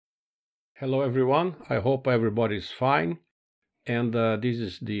Hello everyone, I hope everybody is fine. And this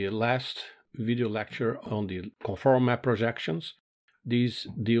is the last video lecture on the conformal map projections. This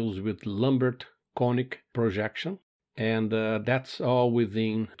deals with Lambert Conic projection. And that's all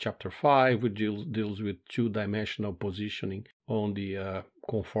within chapter 5, which deals with two-dimensional positioning on the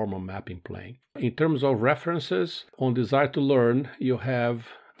conformal mapping plane. In terms of references, on Desire to Learn, you have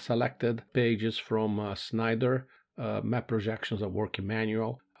selected pages from Snyder, Map Projections, a Working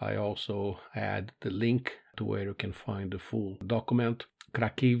Manual. I also add the link to where you can find the full document.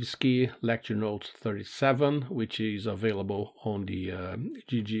 Krakiewski, Lecture Notes 37, which is available on the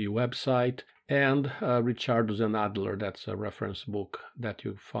GG website, and Richardus and Adler, that's a reference book that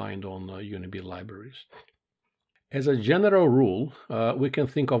you find on UNB libraries. As a general rule, we can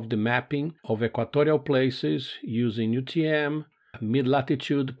think of the mapping of equatorial places using UTM,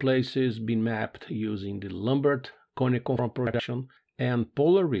 mid-latitude places being mapped using the Lambert Conic conformal projection, and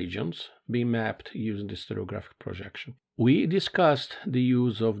polar regions being mapped using the stereographic projection. We discussed the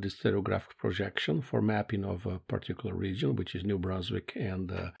use of the stereographic projection for mapping of a particular region, which is New Brunswick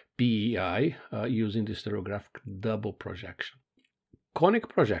and PEI, using the stereographic double projection. Conic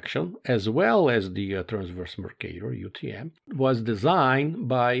projection, as well as the transverse Mercator, UTM, was designed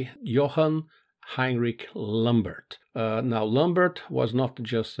by Johann Heinrich Lambert. Now, Lambert was not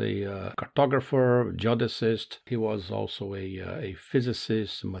just a cartographer, geodesist, he was also a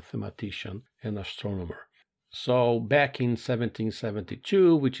physicist, mathematician, and astronomer. So back in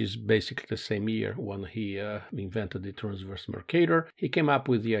 1772, which is basically the same year when he invented the transverse Mercator, he came up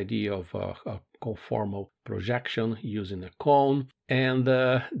with the idea of a conformal projection using a cone, and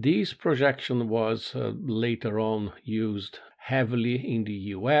this projection was later on used heavily in the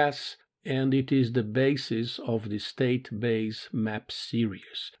US, and it is the basis of the state-based map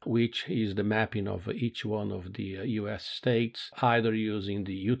series, which is the mapping of each one of the US states, either using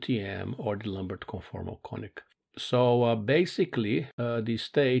the UTM or the Lambert Conformal Conic. So basically, the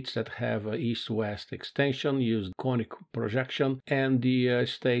states that have east-west extension use conic projection, and the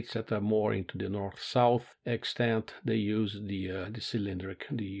states that are more into the north-south extent, they use the cylindric,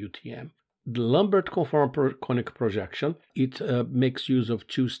 the UTM. The Lambert Conformal Conic projection, it makes use of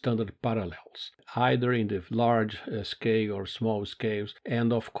two standard parallels, either in the large scale or small scales,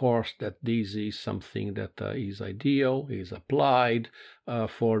 and of course that this is something that is ideal, is applied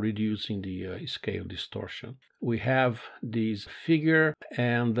for reducing the scale distortion. We have this figure,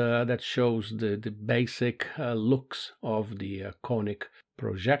 and that shows the basic looks of the conic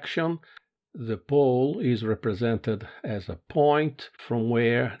projection. The pole is represented as a point from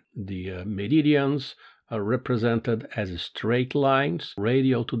where the meridians are represented as straight lines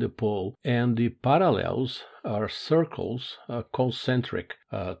radial to the pole, and the parallels are circles concentric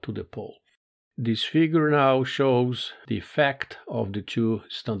to the pole. This figure now shows the effect of the two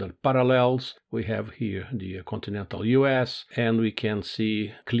standard parallels. We have here the continental US, and we can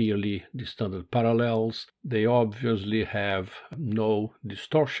see clearly the standard parallels. They obviously have no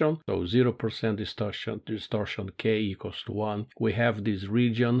distortion, so 0% distortion, K equals to 1. We have this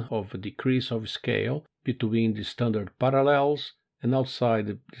region of a decrease of scale between the standard parallels, and outside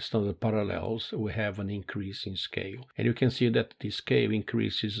the standard parallels, we have an increase in scale. And you can see that the scale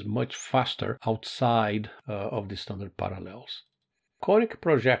increases much faster outside of the standard parallels. Conic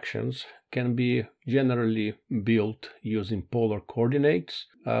projections can be generally built using polar coordinates,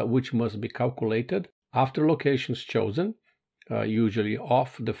 which must be calculated after locations chosen, usually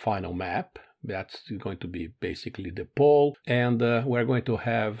off the final map. That's going to be basically the pole, and we're going to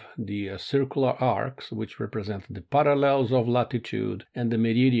have the circular arcs, which represent the parallels of latitude, and the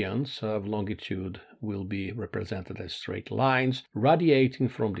meridians of longitude will be represented as straight lines radiating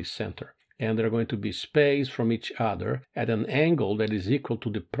from the center, and they're going to be spaced from each other at an angle that is equal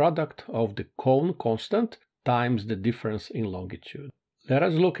to the product of the cone constant times the difference in longitude. Let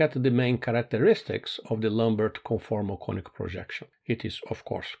us look at the main characteristics of the Lambert Conformal Conic projection. It is, of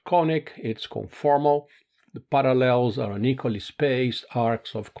course, conic, it's conformal. The parallels are unequally spaced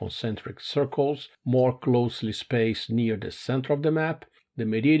arcs of concentric circles, more closely spaced near the center of the map. The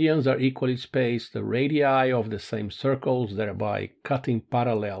meridians are equally spaced, the radii of the same circles, thereby cutting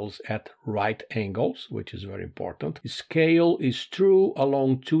parallels at right angles, which is very important. The scale is true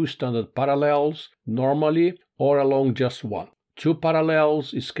along two standard parallels, normally, or along just one. Two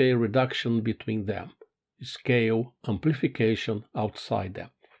parallels, scale reduction between them, scale amplification outside them.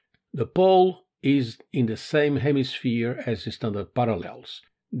 The pole is in the same hemisphere as the standard parallels.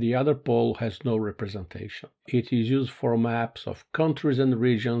 The other pole has no representation. It is used for maps of countries and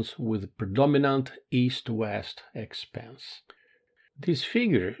regions with predominant east-west expanse. This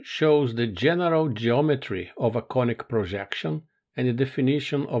figure shows the general geometry of a conic projection and the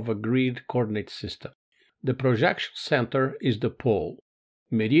definition of a grid coordinate system. The projection center is the pole.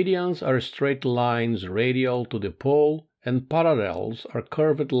 Meridians are straight lines radial to the pole, and parallels are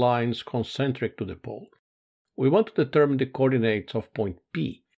curved lines concentric to the pole. We want to determine the coordinates of point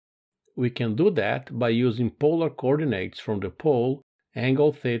P. We can do that by using polar coordinates from the pole,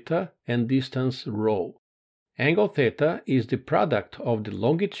 angle theta, and distance rho. Angle theta is the product of the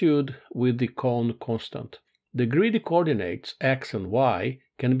longitude with the cone constant. The grid coordinates x and y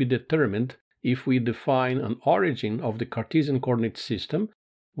can be determined if we define an origin of the Cartesian coordinate system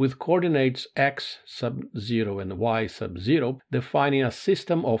with coordinates x sub 0 and y sub 0, defining a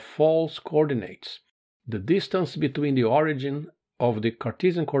system of false coordinates. The distance between the origin of the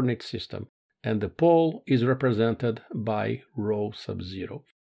Cartesian coordinate system and the pole is represented by rho sub 0.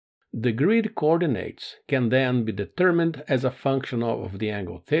 The grid coordinates can then be determined as a function of the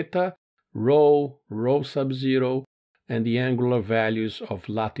angle theta, rho sub 0, and the angular values of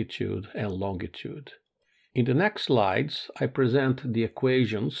latitude and longitude. In the next slides, I present the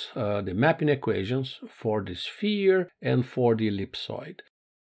equations, the mapping equations for the sphere and for the ellipsoid.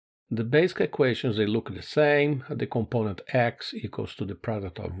 The basic equations, they look the same. The component x equals to the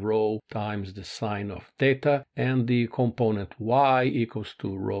product of rho times the sine of theta, and the component y equals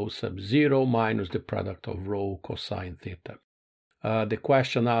to rho sub 0 minus the product of rho cosine theta. The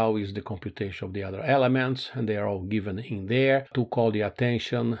question now is the computation of the other elements, and they are all given in there. To call the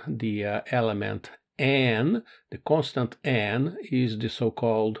attention, the element n, the constant n, is the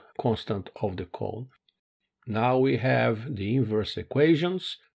so-called constant of the cone. Now we have the inverse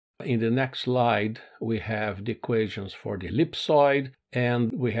equations. In the next slide, we have the equations for the ellipsoid,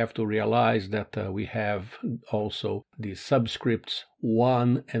 and we have to realize that we have also the subscripts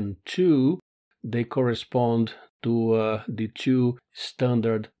 1 and 2. They correspond to the two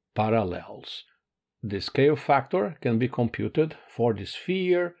standard parallels. The scale factor can be computed for the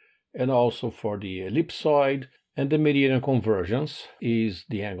sphere and also for the ellipsoid, and the meridian convergence is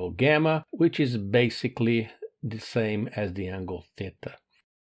the angle gamma, which is basically the same as the angle theta.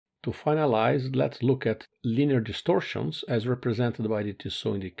 To finalize, let's look at linear distortions as represented by the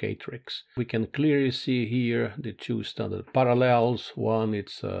Tissot indicatrix. We can clearly see here the two standard parallels. One,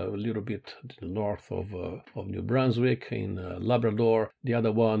 it's a little bit north of New Brunswick in Labrador. The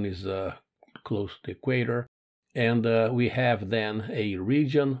other one is close to the equator. And we have then a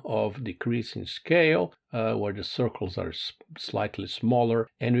region of decreasing scale where the circles are slightly smaller,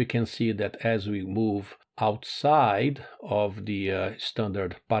 and we can see that as we move outside of the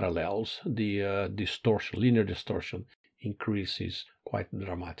standard parallels, the linear distortion increases quite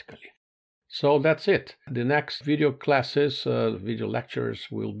dramatically. So that's it. The next video classes, video lectures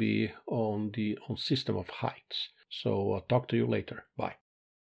will be on system of heights. So talk to you later. Bye.